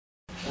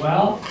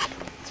Well,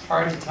 it's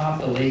hard to top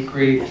the late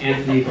great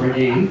Anthony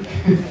Bourdain,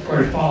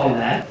 or to follow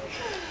that.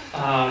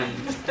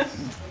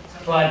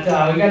 But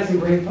we've got some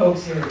great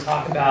folks here to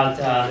talk about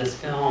this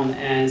film,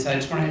 and so I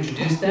just want to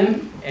introduce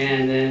them,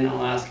 and then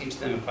I'll ask each of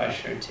them a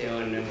question or two,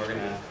 and then we're going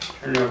to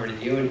turn it over to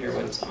you and hear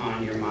what's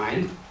on your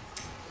mind.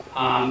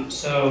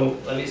 So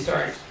let me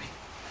start.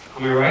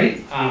 On my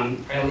right,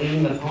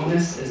 Eileen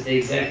Liponis is the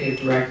Executive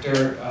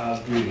Director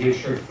of the New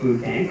Hampshire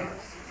Food Bank.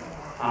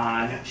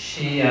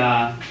 She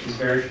is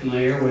very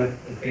familiar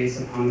with The Face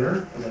of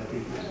Hunger, as I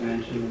think was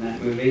mentioned in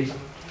that movie.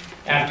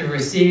 After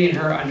receiving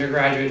her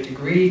undergraduate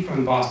degree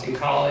from Boston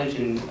College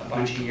and a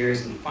bunch of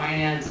years in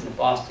finance in the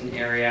Boston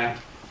area,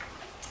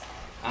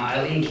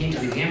 Eileen came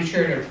to New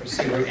Hampshire to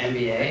pursue her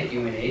MBA at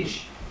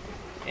UNH.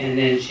 And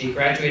then she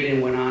graduated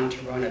and went on to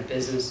run a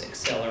business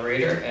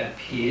accelerator at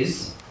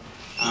Pease.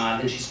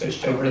 Then she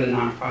switched over to the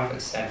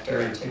nonprofit sector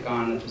and took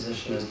on the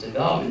position as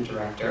development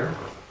director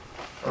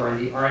for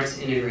the Arts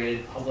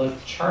Integrated Public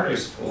Charter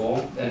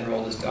School that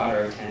Enrolled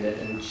daughter attended.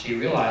 And she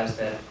realized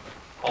that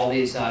all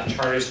these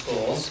charter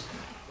schools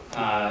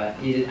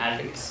needed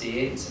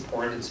advocacy and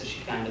support, and so she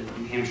founded the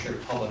New Hampshire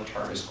Public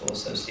Charter School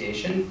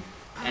Association.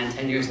 And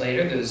 10 years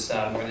later, there's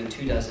more than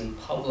 24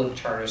 public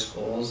charter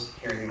schools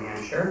here in New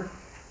Hampshire,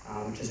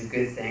 which is a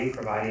good thing,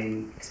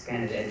 providing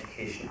expanded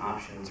education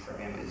options for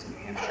families in New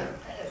Hampshire.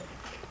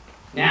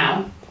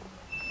 Now,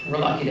 we're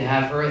lucky to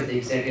have her as the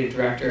Executive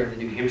Director of the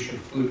New Hampshire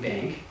Food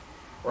Bank,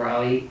 where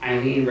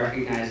Eileen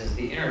recognizes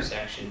the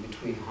intersection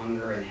between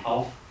hunger and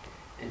health,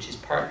 and she's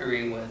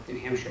partnering with New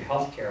Hampshire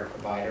healthcare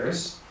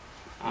providers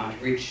to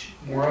reach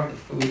more of the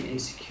food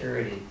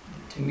insecure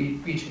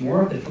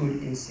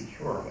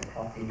with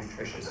healthy,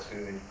 nutritious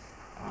food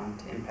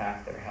to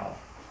impact their health.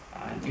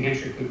 New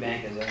Hampshire Food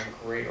Bank is a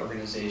great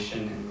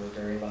organization, and we're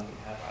very lucky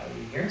to have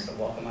Eileen here, so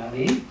welcome,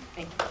 Eileen.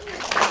 Thank you.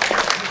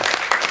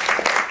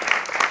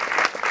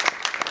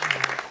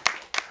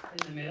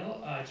 In the middle,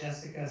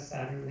 Jessica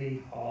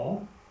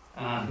Saturley-Hall,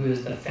 who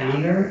is the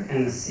founder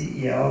and the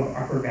CEO of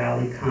Upper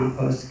Valley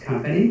Compost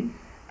Company.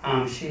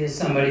 She is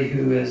somebody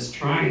who is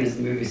trying, as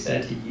the movie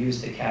said, to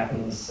use the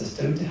capitalist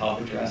system to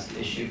help address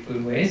the issue of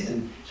food waste,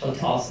 and she'll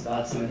tell us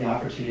about some of the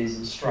opportunities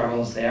and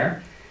struggles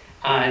there.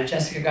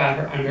 Jessica got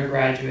her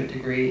undergraduate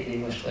degree in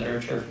English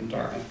literature from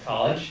Dartmouth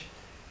College.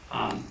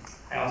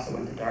 I also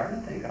went to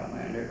Dartmouth and got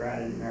my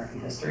undergrad in American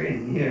history,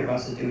 and neither of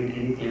us are doing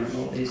anything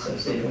remotely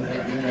associated with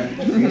our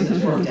undergraduate degrees.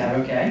 It's worked out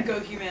okay. Go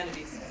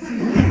humanities.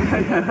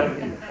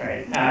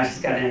 Right.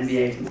 She's got an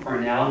MBA from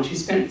Cornell, and she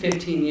spent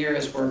 15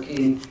 years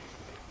working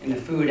in the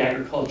food,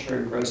 agriculture,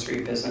 and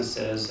grocery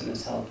businesses, and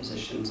has held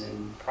positions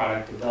in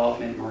product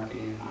development,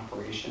 marketing, and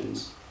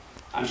operations.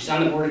 She's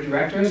on the board of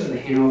directors of the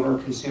Hanover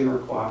Consumer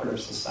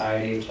Cooperative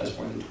Society, which has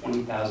more than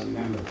 20,000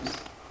 members,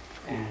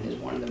 and is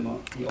one of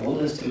the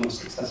oldest and most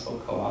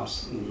successful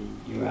co-ops in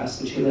the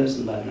U.S., and she lives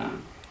in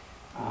Lebanon.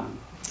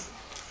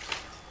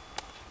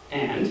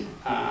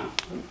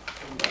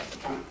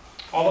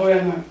 All the way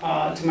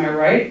to my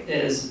right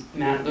is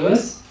Matt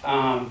Lewis.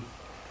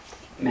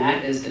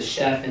 Matt is the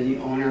chef and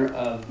the owner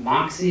of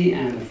Moxy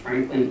and the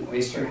Franklin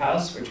Oyster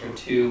House, which are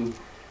two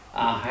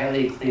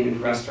highly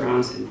acclaimed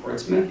restaurants in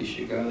Portsmouth. You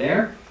should go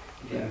there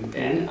if you haven't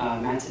been.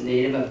 Matt's a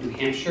native of New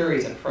Hampshire.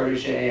 He's a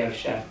protege of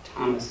Chef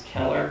Thomas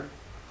Keller.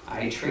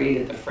 He trained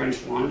at the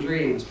French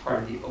Laundry and was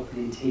part of the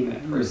opening team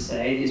at Per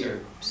Se. These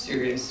are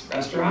serious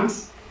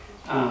restaurants.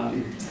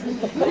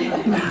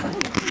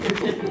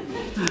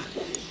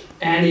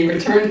 And he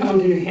returned home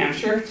to New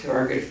Hampshire, to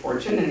our good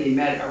fortune, and he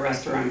met a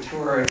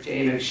restaurateur,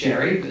 Jay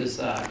McSherry, who's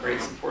a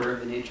great supporter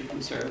of the Nature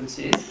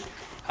Conservancies.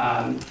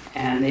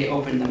 And they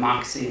opened the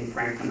Moxy and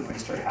Franklin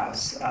Oyster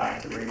House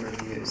to rave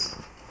reviews.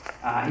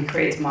 He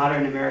creates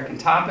modern American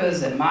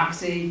tapas at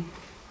Moxy,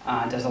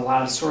 does a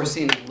lot of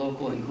sourcing of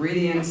local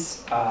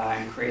ingredients,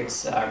 and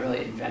creates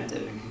really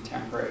inventive and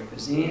contemporary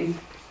cuisine.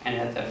 And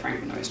at the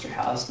Franklin Oyster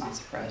House, not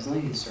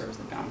surprisingly, he serves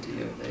the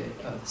bounty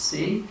of the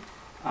sea.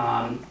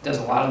 Does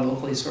a lot of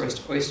locally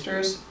sourced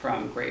oysters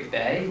from Great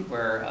Bay,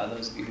 where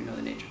those of you who know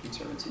the Nature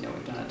Conservancy know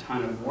we've done a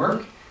ton of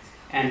work,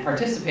 and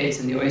participates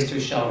in the oyster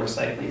shell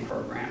recycling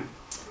program.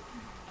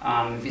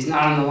 If he's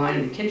not on the line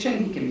in the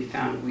kitchen, he can be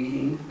found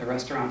weeding the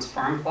restaurant's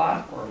farm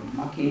plot or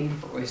mucking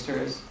for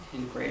oysters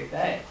in Great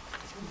Bay.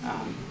 A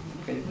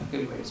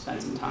good way to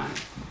spend some time.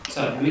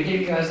 So let me give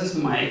you guys this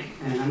mic,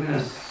 and I'm going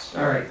to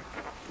start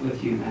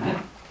with you,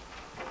 Matt.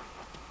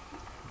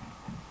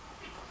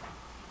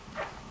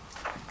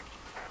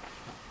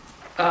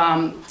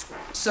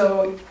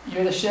 So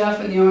you're the chef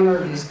and the owner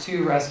of these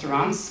two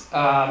restaurants.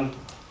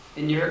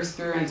 In your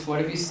experience, what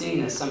have you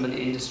seen as some of the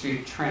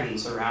industry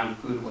trends around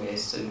food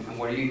waste, and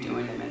what are you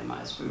doing to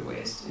minimize food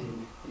waste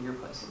in your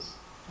places?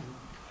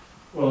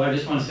 Well, I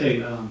just want to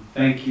say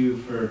thank you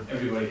for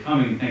everybody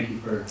coming. Thank you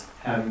for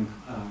having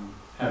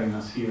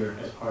us here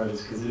as part of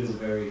this, because it is a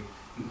very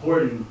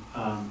important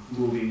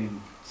movie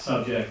and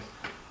subject,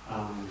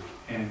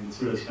 and it's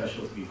really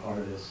special to be part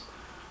of this.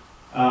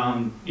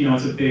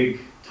 It's a big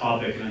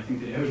topic, and I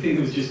think that everything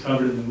that was just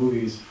covered in the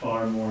movie is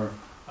far more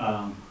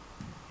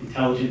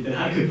intelligent than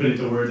I could put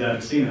into words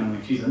after seeing it. I'm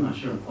like, geez, I'm not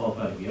sure I'm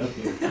qualified to be up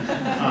here.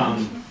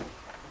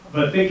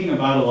 But thinking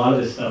about a lot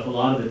of this stuff, a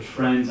lot of the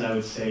trends, I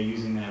would say,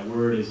 using that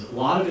word, is a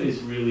lot of it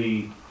is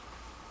really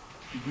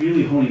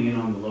honing in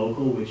on the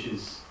local, which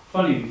is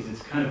funny because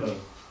it's kind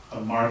of a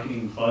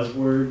marketing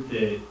buzzword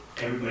that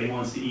everybody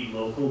wants to eat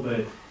local,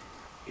 but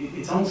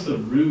it's almost the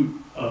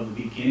root of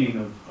the beginning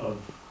of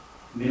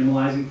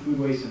minimalizing food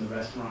waste in the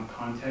restaurant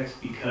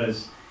context,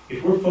 because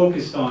if we're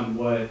focused on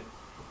what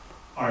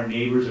our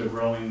neighbors are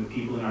growing, the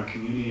people in our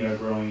community are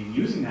growing, and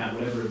using that,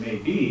 whatever it may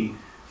be,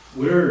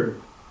 we're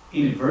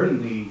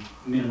inadvertently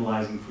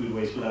minimalizing food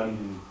waste without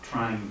even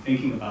trying and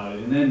thinking about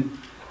it. And then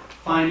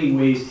finding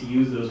ways to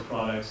use those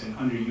products and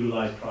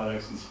underutilized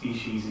products and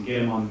species and get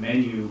them on the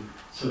menu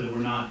so that we're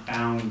not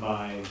bound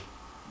by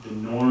the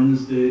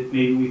norms that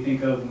maybe we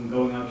think of when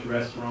going out to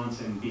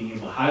restaurants, and being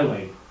able to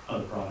highlight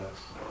other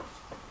products.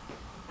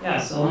 Yeah,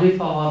 so let me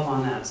follow up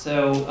on that.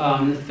 So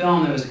in the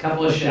film, there was a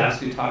couple of chefs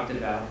who talked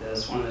about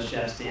this. One of the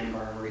chefs, Dan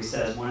Barber, he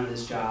says one of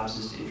his jobs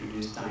is to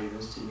introduce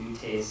diners to new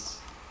tastes.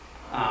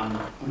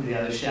 One of the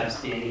other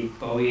chefs, Danny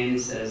Bowian,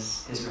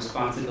 says his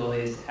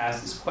responsibility is to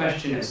ask this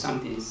question: if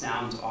something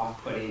sounds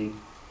off-putting,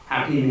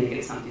 how can you make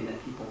it something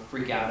that people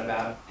freak out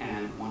about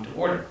and want to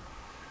order?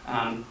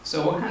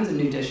 So what kinds of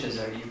new dishes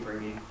are you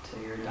bringing to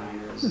your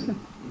diners? And,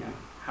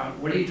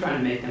 what are you trying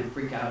to make them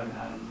freak out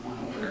about and want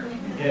to order?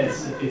 Yeah,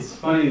 it's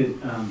funny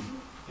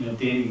that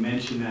Danny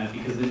mentioned that,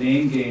 because the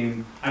name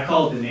game, I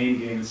call it the name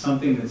game, is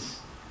something that's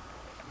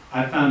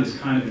I found is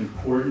kind of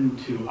important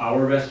to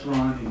our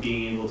restaurant in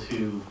being able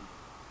to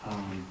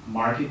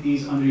market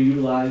these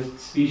underutilized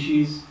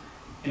species.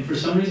 And for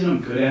some reason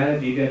I'm good at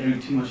it. Maybe I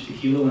drink too much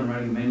tequila when I'm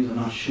writing menus, I'm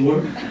not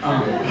sure.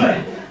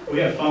 But we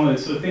have fun with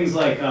it. So things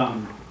like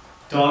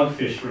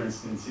dogfish, for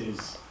instance,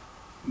 is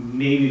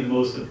maybe the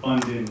most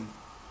abundant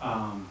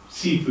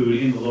seafood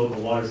in the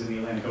local waters in the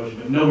Atlantic Ocean,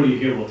 but nobody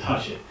here will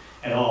touch it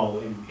at all.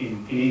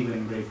 In England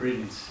and Great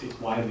Britain, it's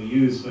widely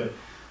used. But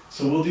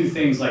so we'll do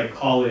things like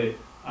call it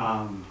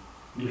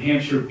New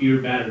Hampshire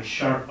beer battered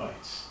shark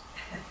bites.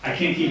 I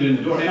can't keep it in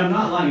the door, and I'm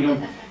not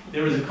lying.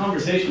 There was a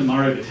conversation with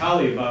Mario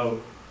Batali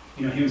about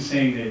him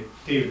saying that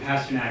David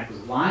Pasternak was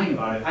lying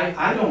about it.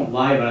 I don't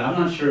lie about it.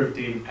 I'm not sure if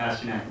David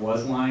Pasternak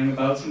was lying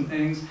about some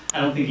things.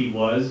 I don't think he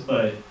was,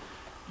 but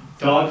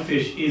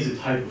dogfish is a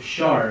type of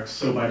shark,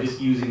 so by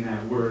just using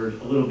that word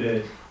a little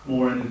bit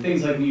more, and then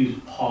things like we use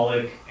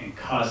pollock and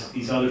cusk,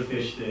 these other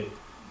fish that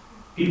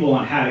people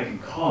want haddock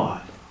and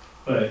cod,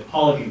 but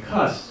pollock and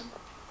cusk,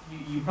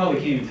 you probably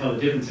can't even tell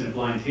the difference in a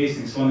blind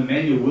tasting. So on the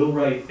menu, we'll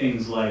write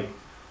things like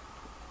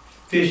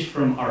fish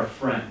from our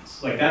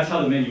friends. Like, that's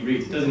how the menu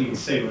reads. It doesn't even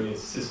say what it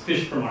is. It says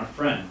fish from our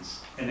friends,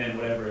 and then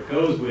whatever it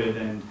goes with,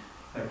 and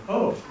like,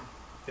 oh,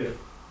 if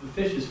the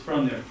fish is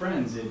from their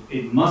friends,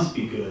 it must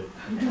be good.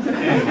 And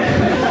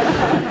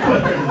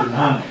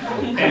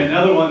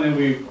another one that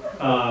we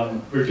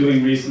were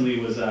doing recently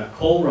was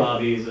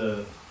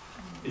kohlrabi.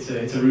 It's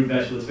a root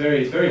vegetable.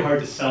 It's very hard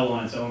to sell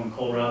on its own,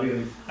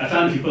 kohlrabi. I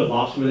found if you put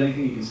lobster with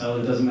anything, you can sell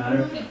it. It doesn't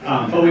matter.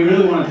 But we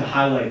really wanted to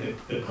highlight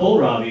the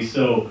kohlrabi,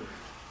 so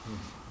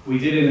we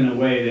did it in a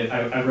way that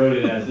I wrote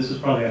it as, this was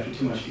probably after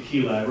too much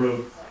tequila, I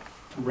wrote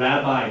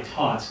rabbi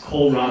tots,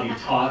 kohlrabi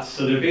tots.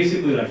 So they're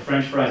basically like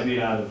French fries made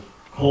out of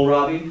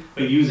kohlrabi,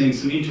 but using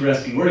some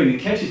interesting wording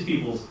that catches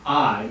people's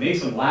eye,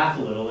 makes them laugh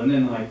a little, and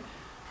then like,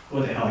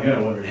 what the hell, I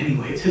gotta order it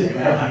anyway. It says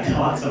rabbi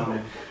tots on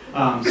it.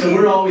 So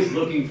we're always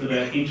looking for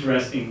that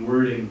interesting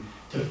wording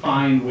to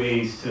find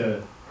ways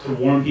to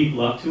warm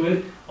people up to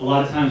it. A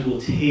lot of times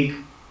we'll take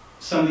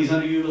some of these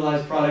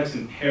underutilized products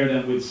and pair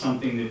them with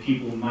something that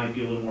people might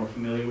be a little more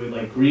familiar with,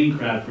 like green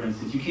crab, for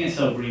instance. You can't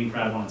sell green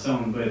crab on its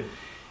own, but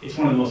it's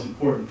one of the most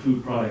important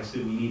food products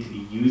that we need to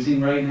be using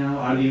right now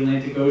out of the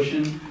Atlantic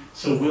Ocean.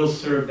 So we'll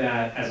serve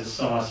that as a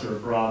sauce or a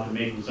broth or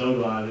make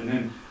risotto out of it. And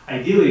then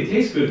ideally it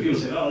tastes good. People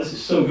say, oh, this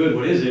is so good,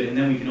 what is it? And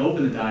then we can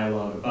open the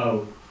dialogue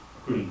about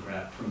green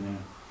crab from there.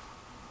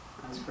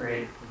 That's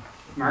great.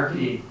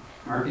 Marketing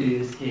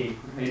is key,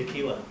 right?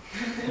 Tequila.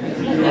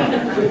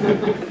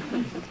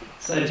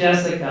 So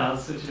Jessica, I'll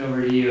switch it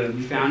over to you.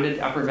 You founded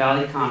Upper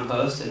Valley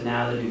Compost and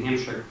now the New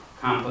Hampshire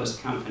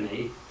Compost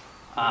Company.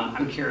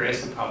 I'm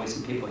curious, and probably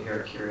some people here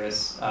are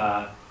curious,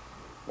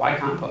 why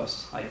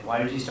compost? Like,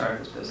 why did you start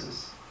this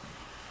business?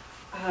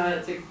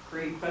 It's a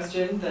great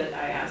question that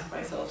I ask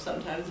myself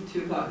sometimes at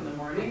 2 o'clock in the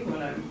morning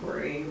when I'm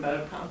worrying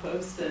about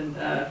compost and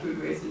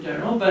food waste in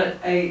general. But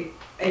I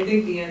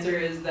think the answer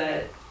is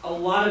that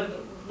one of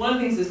the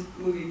things this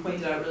movie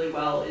pointed out really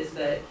well is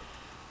that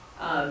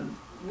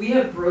we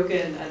have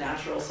broken a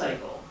natural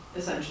cycle,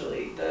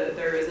 essentially.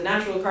 There is a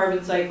natural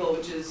carbon cycle,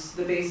 which is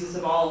the basis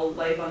of all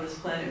life on this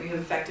planet. We have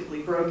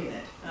effectively broken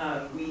it.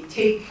 We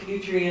take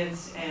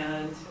nutrients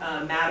and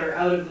matter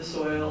out of the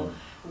soil.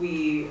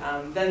 We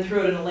then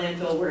throw it in a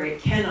landfill where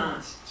it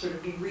cannot sort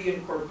of be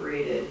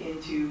reincorporated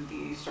into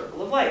the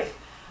circle of life.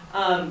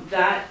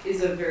 That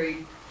is a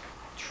very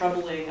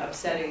troubling,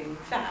 upsetting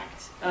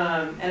fact.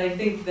 And I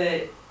think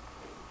that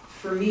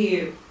for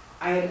me,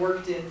 I had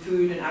worked in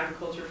food and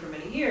agriculture for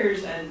many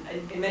years, and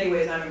in many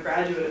ways I'm a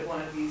graduate of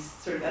one of these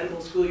sort of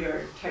edible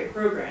schoolyard type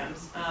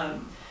programs.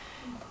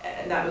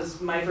 And that was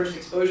my first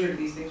exposure to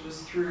these things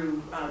was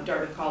through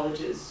Dartmouth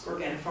College's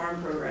organic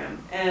farm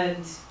program.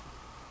 And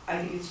I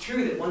think it's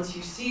true that once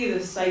you see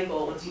this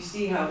cycle, once you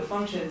see how it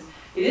functions,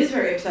 it is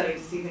very upsetting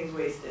to see things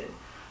wasted.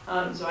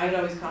 So I had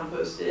always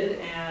composted,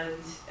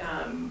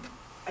 and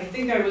I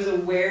think I was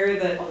aware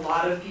that a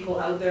lot of people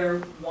out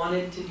there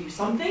wanted to do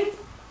something.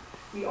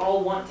 We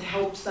all want to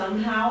help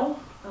somehow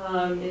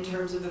in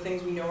terms of the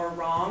things we know are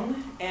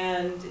wrong,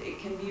 and it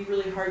can be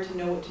really hard to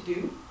know what to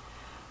do.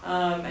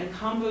 And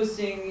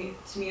composting,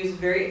 to me, is a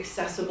very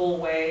accessible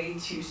way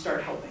to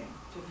start helping.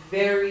 It's a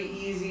very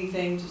easy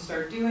thing to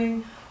start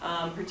doing,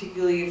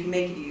 particularly if you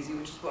make it easy,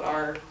 which is what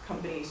our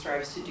company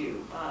strives to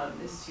do,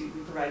 is to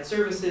provide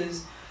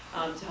services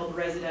to help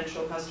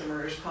residential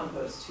customers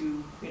compost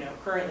who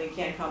currently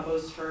can't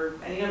compost for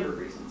any number of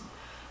reasons.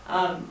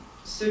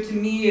 So to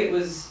me, it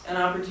was an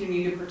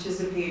opportunity to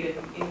participate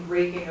in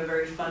breaking a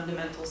very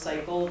fundamental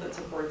cycle that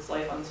supports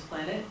life on this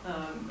planet,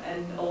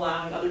 and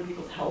allowing other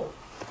people to help.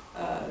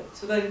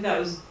 So I think that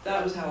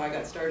was how I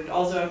got started.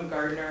 Also, I'm a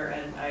gardener,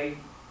 and I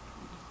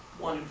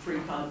wanted free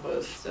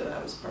compost, so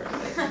that was part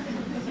of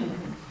it.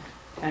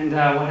 And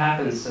what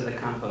happens to the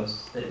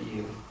compost that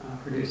you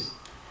produce?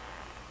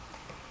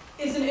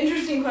 It's an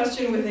interesting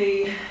question with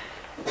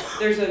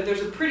there's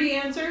a pretty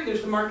answer,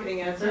 there's the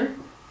marketing answer,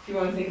 if you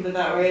want to think of it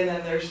that way, and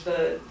then there's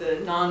the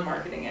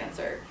non-marketing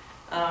answer.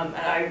 And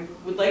I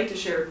would like to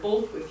share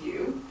both with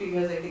you,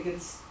 because I think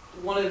it's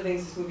one of the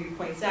things this movie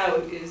points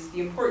out is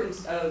the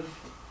importance of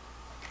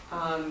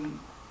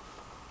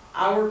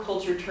our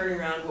culture turning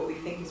around what we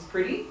think is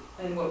pretty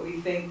and what we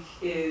think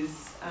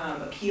is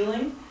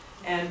appealing,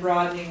 and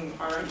broadening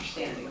our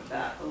understanding of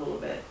that a little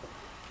bit.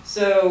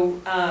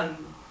 So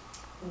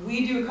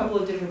we do a couple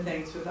of different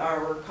things with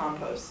our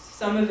compost.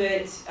 Some of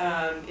it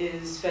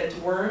is fed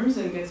to worms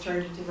and gets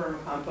turned into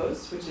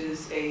vermicompost, which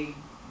is a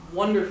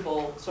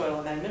wonderful soil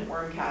amendment,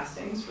 worm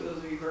castings, for those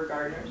of you who are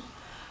gardeners.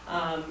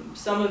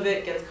 Some of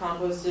it gets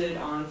composted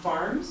on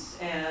farms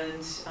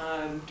and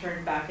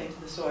turned back into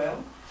the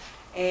soil.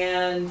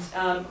 And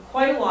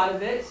quite a lot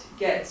of it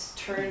gets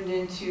turned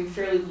into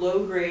fairly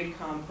low-grade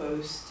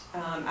compost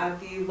at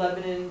the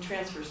Lebanon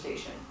transfer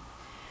station.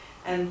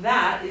 And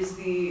that is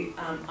the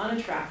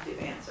unattractive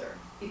answer,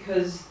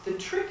 because the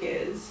trick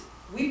is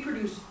we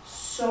produce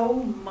so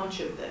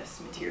much of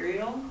this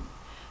material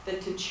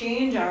that to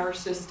change our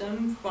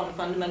system on a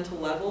fundamental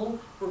level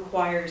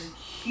requires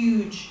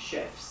huge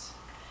shifts.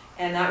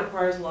 And that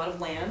requires a lot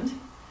of land,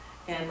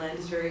 and land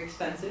is very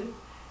expensive.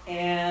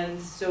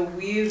 And so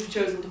we've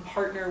chosen to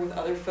partner with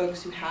other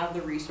folks who have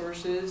the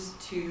resources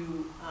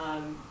to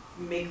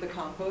make the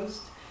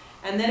compost.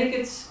 And then it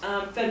gets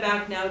fed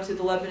back now to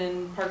the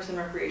Lebanon Parks and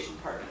Recreation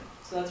Department.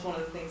 So that's one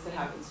of the things that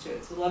happens to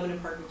it. So the Lebanon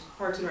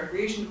Parks and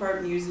Recreation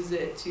Department uses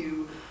it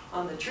to,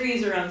 on the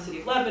trees around the city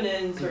of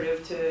Lebanon, sort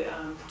of to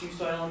do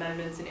soil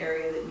amendments in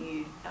area that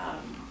need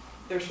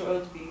their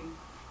soil to be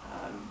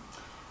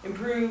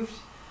improved.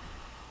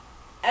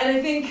 And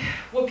I think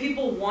what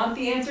people want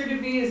the answer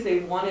to be is they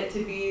want it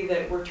to be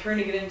that we're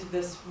turning it into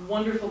this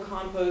wonderful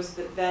compost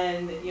that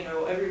then,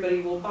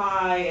 everybody will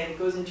buy and it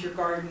goes into your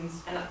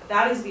gardens. And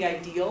that is the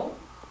ideal.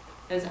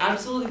 That is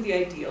absolutely the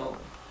ideal.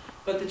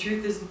 But the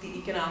truth is that the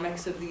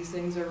economics of these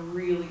things are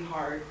really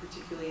hard,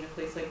 particularly in a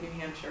place like New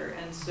Hampshire.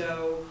 And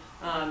so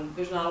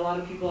there's not a lot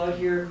of people out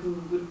here who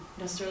would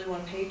necessarily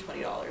want to pay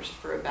 $20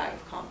 for a bag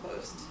of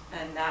compost.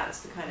 And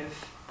that's the kind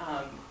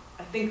of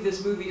I think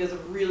this movie does a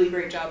really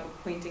great job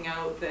of pointing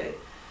out that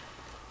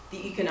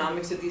the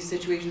economics of these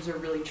situations are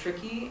really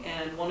tricky,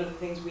 and one of the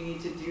things we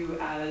need to do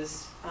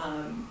as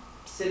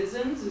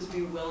citizens is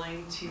be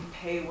willing to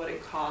pay what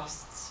it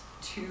costs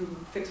to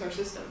fix our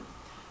system.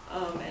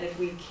 And if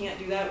we can't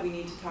do that, we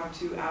need to talk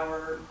to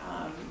our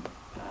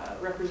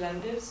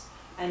representatives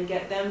and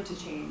get them to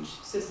change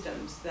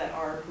systems that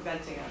are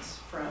preventing us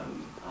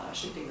from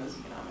shifting those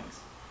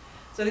economics.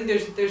 So I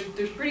think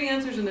there's pretty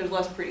answers and there's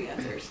less pretty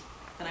answers.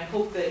 And I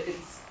hope that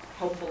it's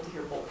helpful to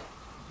hear both.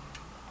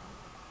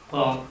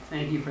 Well,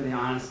 thank you for the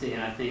honesty,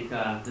 and I think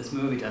this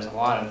movie does a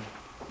lot of,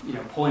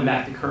 pulling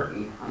back the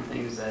curtain on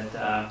things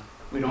that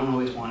we don't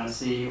always want to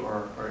see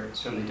or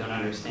certainly don't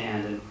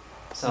understand. And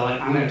so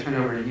I'm going to turn it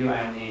over to you,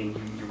 Eileen.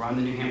 You run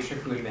the New Hampshire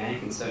Food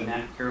Bank, and so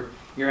now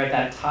you're at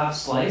that top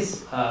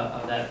slice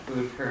of that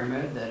food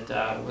pyramid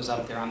that was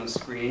up there on the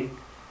screen.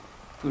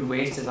 Food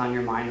waste is on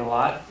your mind a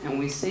lot, and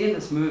we see in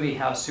this movie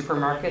how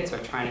supermarkets are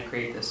trying to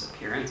create this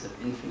appearance of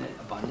infinite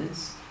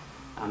abundance.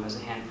 As a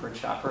Hanford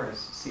shopper, I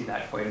see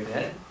that quite a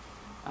bit,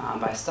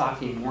 by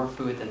stocking more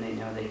food than they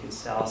know they can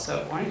sell.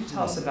 So why don't you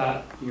tell us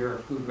about your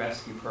food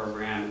rescue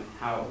program and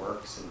how it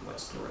works and what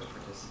stores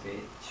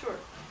participate? Sure.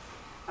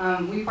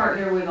 We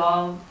partner with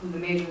all the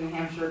major New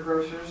Hampshire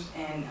grocers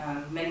and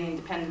many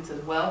independents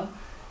as well.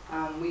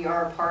 We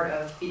are a part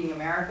of Feeding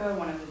America,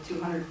 one of the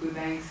 200 food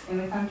banks in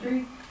the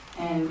country.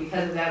 And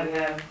because of that, we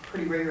have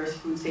pretty rigorous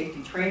food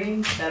safety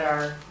training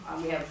that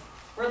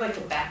we're like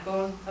the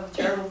backbone of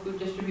charitable food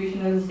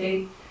distribution in the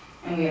state.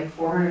 And we have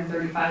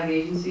 435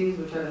 agencies,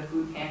 which are the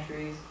food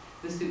pantries,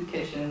 the soup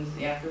kitchens,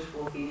 the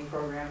after-school feeding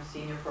programs,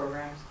 senior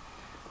programs,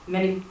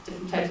 many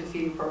different types of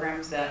feeding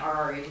programs that are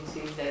our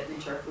agencies that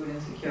reach our food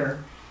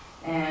insecure.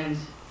 And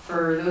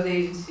for those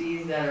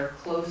agencies that are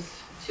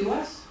close to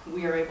us,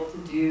 we are able to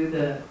do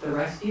the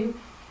rescue.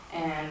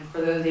 And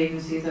for those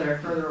agencies that are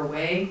further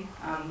away,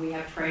 we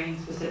have training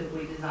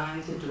specifically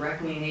designed to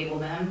directly enable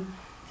them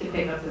to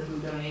pick up the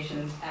food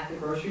donations at the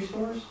grocery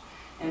stores.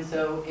 And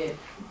so it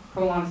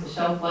prolongs the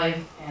shelf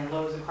life and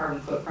lowers the carbon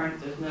footprint.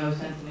 There's no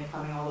sense in it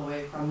coming all the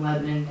way from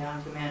Lebanon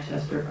down to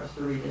Manchester for us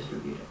to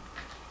redistribute it.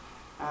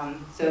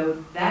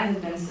 So that has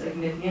been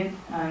significant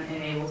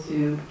and able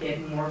to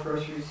get more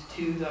groceries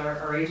to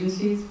our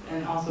agencies.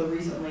 And also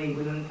recently,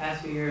 within the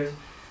past few years,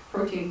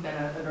 protein's been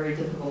a very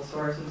difficult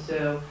source. And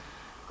so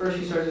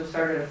grocery stores have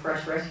started a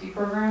fresh rescue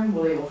program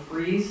where they will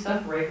freeze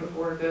stuff right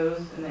before it goes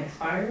and it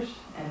expires.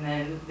 And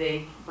then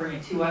they bring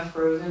it to us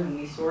frozen and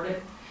we sort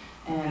it.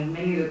 And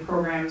many of the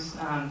programs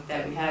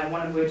that we have,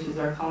 one of which is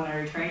our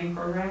culinary training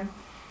program.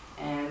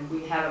 And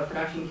we have a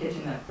production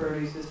kitchen that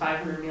produces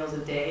 500 meals a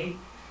day.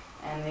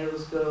 And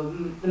those go,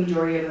 the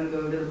majority of them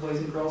go to the Boys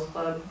and Girls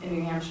Club in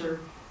New Hampshire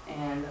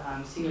and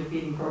senior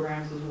feeding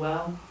programs as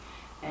well.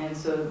 And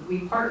so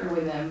we partner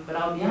with them, but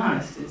I'll be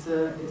honest, it's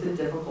a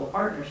difficult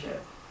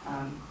partnership.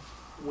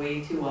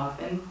 Way too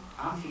often,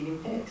 I'm feeding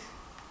pigs.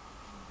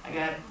 I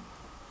got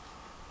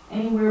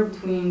anywhere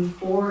between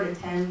 4 to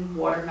 10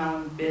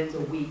 watermelon bins a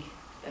week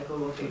that go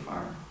to a pig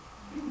farmer.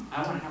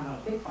 I want to have my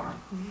own pig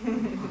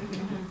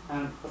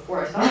farm.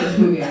 Before I saw this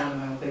movie, I wanted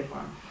my own pig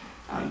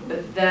farm.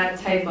 But that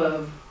type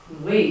of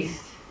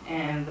waste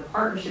and the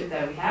partnership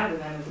that we have with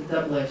them is a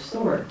double-edged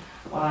sword.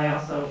 While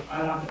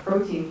I want the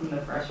protein from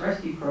the Fresh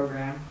Rescue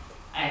program,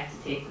 I have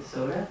to take the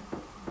soda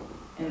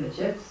and the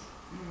chips.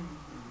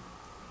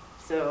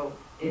 So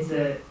it's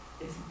a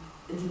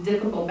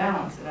difficult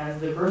balance. And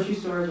as the grocery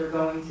stores are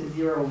going to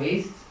zero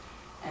waste,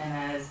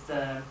 and as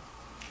the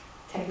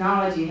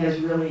technology has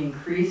really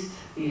increased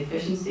the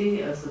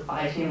efficiency of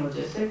supply chain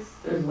logistics,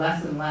 there's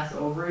less and less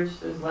overage,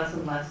 there's less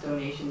and less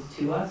donations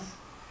to us.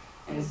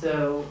 And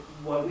so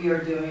what we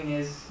are doing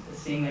is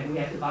seeing that we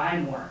have to buy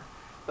more.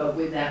 But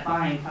with that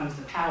buying comes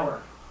the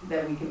power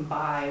that we can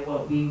buy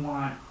what we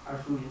want our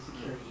food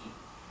insecure to eat.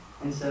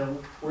 And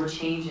so we're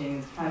changing,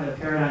 it's kind of a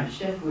paradigm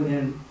shift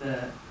within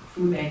the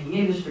food banking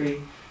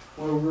industry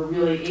where we're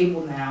really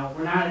able now,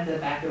 we're not at the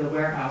back of the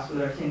warehouse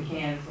with our tin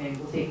cans saying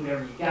we'll take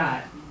whatever you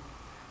got.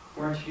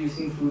 We're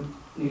introducing food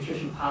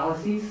nutrition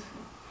policies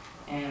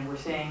and we're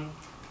saying,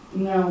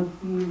 no,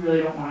 we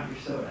really don't want your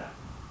soda.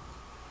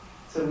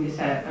 So we just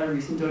had a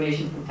recent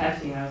donation from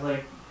Pepsi, and I was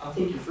like, I'll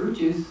take your fruit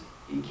juice,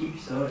 you can keep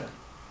your soda.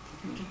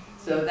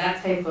 So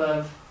that type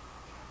of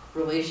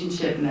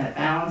relationship and that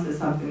balance is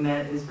something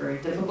that is very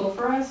difficult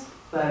for us,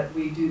 but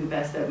we do the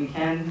best that we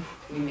can.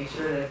 We make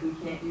sure that if we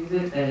can't use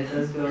it, that it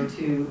does go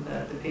to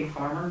the pig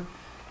farmer.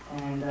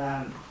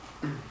 And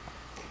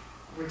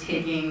we're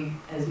taking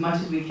as much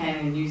as we can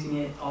and using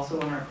it also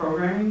in our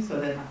programming so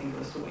that nothing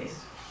goes to waste.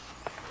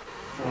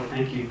 Well,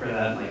 thank you for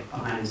that, like,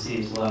 behind the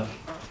scenes look.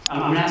 I'm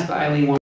gonna ask Eileen one